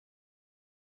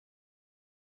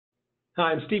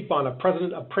Hi, I'm Steve Bonner,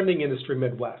 President of Printing Industry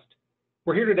Midwest.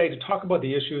 We're here today to talk about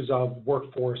the issues of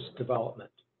workforce development.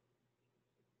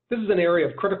 This is an area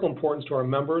of critical importance to our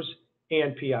members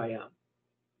and PIM.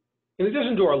 In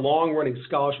addition to our long-running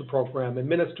scholarship program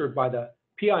administered by the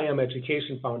PIM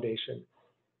Education Foundation,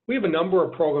 we have a number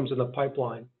of programs in the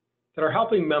pipeline that are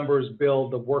helping members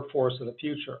build the workforce of the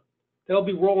future. They'll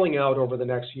be rolling out over the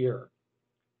next year.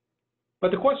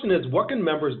 But the question is, what can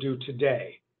members do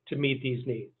today to meet these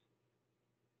needs?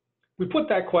 We put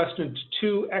that question to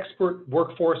two expert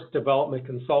workforce development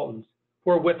consultants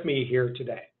who are with me here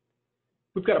today.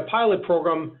 We've got a pilot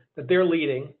program that they're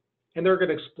leading, and they're going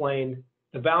to explain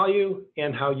the value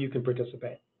and how you can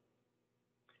participate.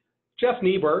 Jeff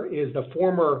Niebuhr is the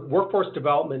former Workforce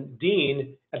Development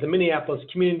Dean at the Minneapolis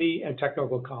Community and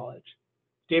Technical College.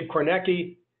 Dave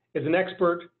Kornecki is an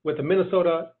expert with the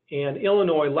Minnesota and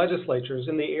Illinois legislatures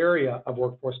in the area of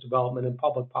workforce development and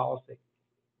public policy.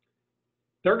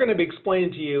 They're going to be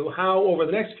explaining to you how over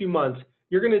the next few months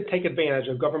you're going to take advantage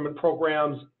of government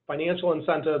programs, financial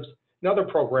incentives, and other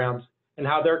programs, and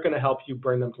how they're going to help you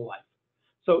bring them to life.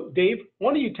 So Dave,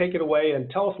 why don't you take it away and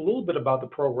tell us a little bit about the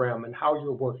program and how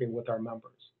you're working with our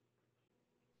members.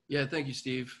 Yeah, thank you,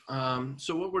 Steve.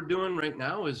 So what we're doing right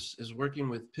now is working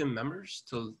with PIM members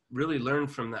to really learn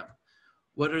from them.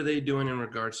 What are they doing in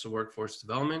regards to workforce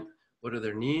development? What are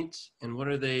their needs? And what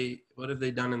have they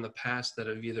done in the past that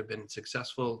have either been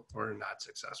successful or not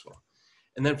successful?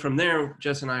 And then from there,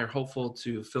 Jess and I are hopeful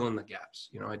to fill in the gaps,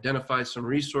 identify some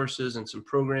resources and some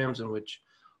programs in which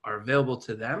are available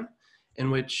to them,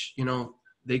 in which,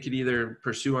 they could either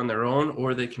pursue on their own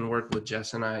or they can work with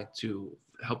Jess and I to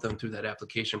help them through that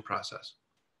application process.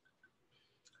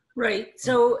 Right.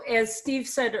 So as Steve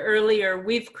said earlier,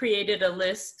 we've created a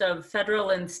list of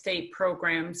federal and state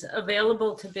programs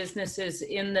available to businesses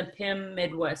in the PIM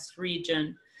Midwest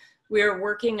region. We are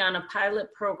working on a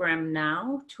pilot program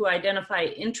now to identify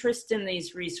interest in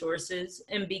these resources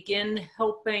and begin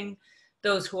helping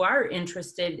those who are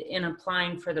interested in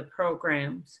applying for the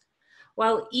programs.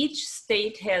 While each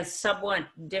state has somewhat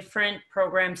different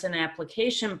programs and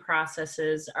application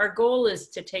processes, our goal is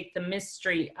to take the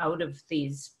mystery out of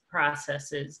these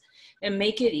processes and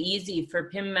make it easy for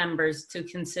PIM members to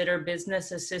consider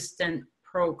business assistant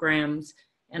programs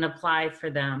and apply for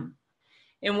them.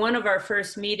 In one of our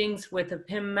first meetings with a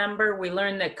PIM member, we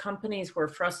learned that companies were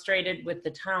frustrated with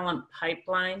the talent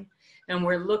pipeline, and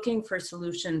we're looking for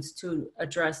solutions to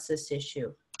address this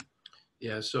issue.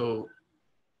 Yeah, so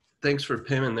thanks for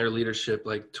PIM and their leadership.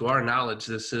 Like, to our knowledge,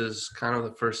 this is kind of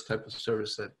the first type of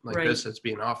service that this that's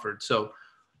being offered. So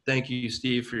thank you,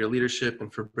 Steve, for your leadership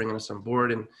and for bringing us on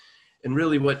board. And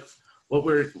really what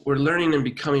we're learning and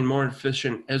becoming more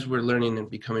efficient as we're learning and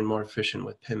becoming more efficient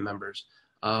with PIM members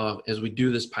as we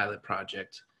do this pilot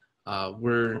project.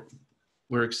 We're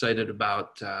excited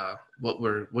about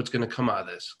what's going to come out of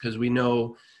this, because we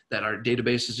know that our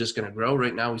database is just going to grow.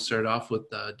 Right now, we started off with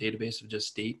a database of just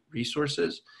state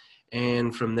resources.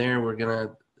 And from there, we're going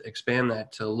to expand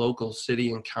that to local,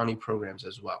 city, and county programs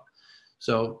as well.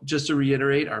 So just to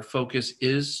reiterate, our focus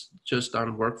is just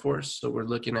on workforce. So we're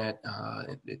looking at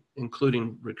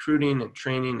including recruiting and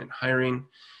training and hiring.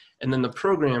 And then the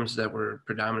programs that we're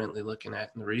predominantly looking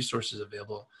at and the resources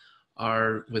available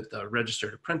are with the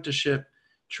registered apprenticeship,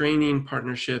 training,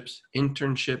 partnerships,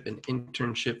 internship, and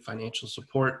internship financial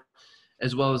support,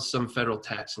 as well as some federal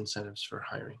tax incentives for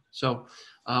hiring. So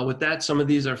with that, some of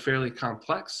these are fairly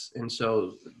complex. And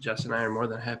so Jess and I are more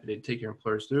than happy to take your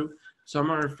employers through.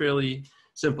 Some are fairly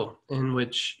simple, in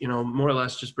which, more or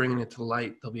less just bringing it to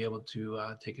light, they'll be able to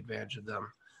take advantage of them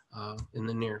in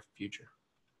the near future.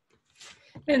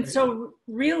 And so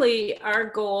really our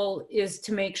goal is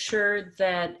to make sure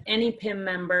that any PIM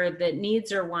member that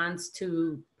needs or wants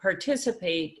to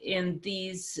participate in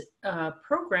these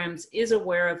programs is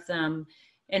aware of them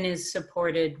and is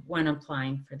supported when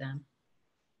applying for them.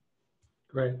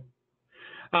 Great.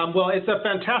 Well, it's a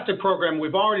fantastic program.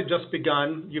 We've already just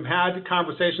begun. You've had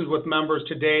conversations with members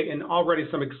to date, and already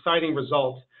some exciting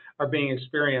results are being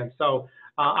experienced. So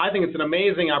I think it's an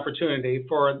amazing opportunity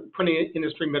for Printing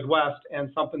Industry Midwest,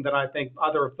 and something that I think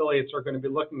other affiliates are going to be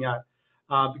looking at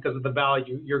because of the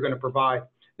value you're going to provide.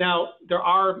 Now, there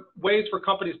are ways for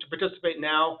companies to participate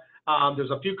now. There's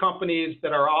a few companies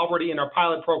that are already in our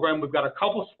pilot program. We've got a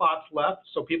couple spots left,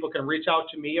 so people can reach out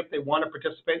to me if they want to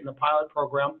participate in the pilot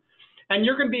program. And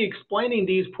you're going to be explaining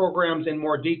these programs in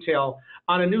more detail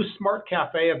on a new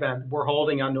SmartCafe event we're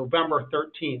holding on November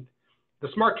 13th. The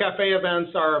SmartCafe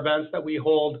events are events that we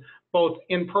hold both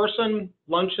in person,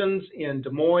 luncheons in Des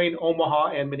Moines,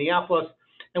 Omaha, and Minneapolis,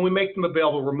 and we make them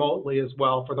available remotely as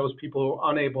well for those people who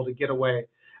are unable to get away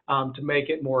to make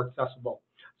it more accessible.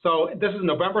 So this is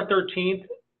November 13th.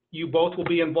 You both will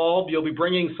be involved. You'll be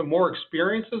bringing some more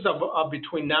experiences of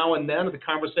between now and then of the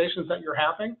conversations that you're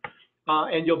having,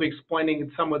 and you'll be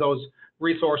explaining some of those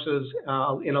resources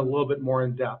in a little bit more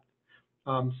in depth.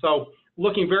 So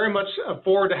looking very much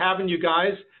forward to having you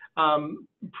guys.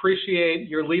 Appreciate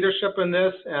your leadership in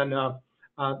this, and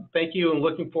thank you, and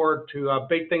looking forward to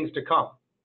big things to come.